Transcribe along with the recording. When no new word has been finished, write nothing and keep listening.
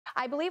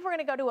I believe we're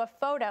going to go to a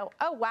photo.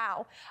 Oh,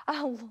 wow.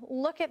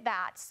 Look at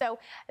that. So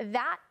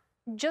that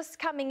just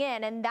coming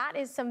in, and that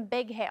is some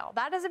big hail.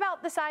 That is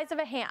about the size of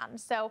a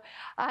hand. So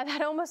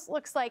that almost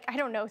looks like, I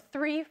don't know,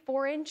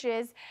 3-4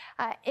 inches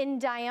in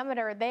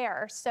diameter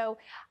there. So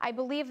I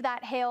believe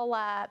that hail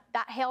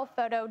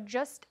photo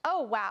just,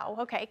 oh wow,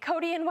 okay,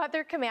 Cody and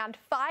Weather Command,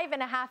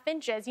 5.5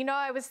 inches. You know,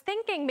 I was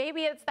thinking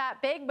maybe it's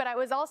that big, but I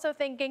was also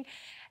thinking,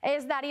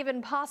 is that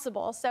even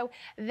possible? So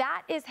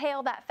that is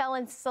hail that fell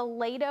in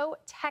Salado,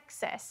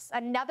 Texas,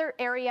 another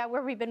area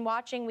where we've been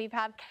watching. We've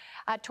had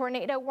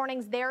tornado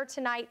warnings there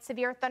tonight,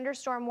 severe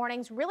thunderstorm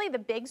warnings, really the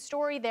big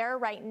story there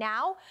right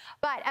now.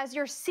 But as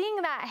you're seeing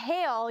that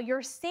hail,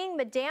 you're seeing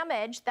the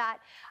damage that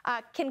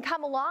can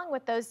come along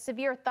with those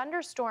severe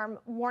thunderstorm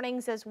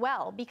warnings as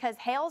well, because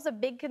hail's a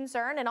big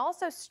concern, and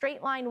also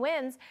straight line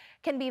winds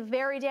can be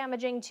very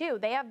damaging too.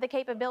 They have the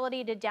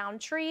capability to down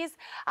trees,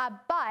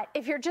 but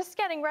if you're just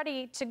getting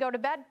ready to go to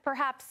bed,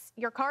 perhaps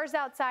your car's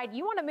outside,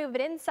 you want to move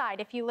it inside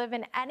if you live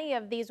in any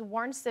of these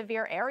warned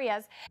severe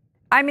areas.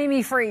 I'm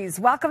Amy Freeze.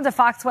 Welcome to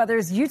Fox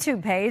Weather's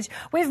YouTube page.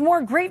 We have more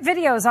great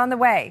videos on the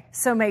way,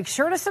 so make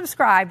sure to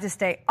subscribe to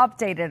stay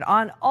updated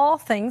on all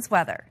things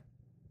weather.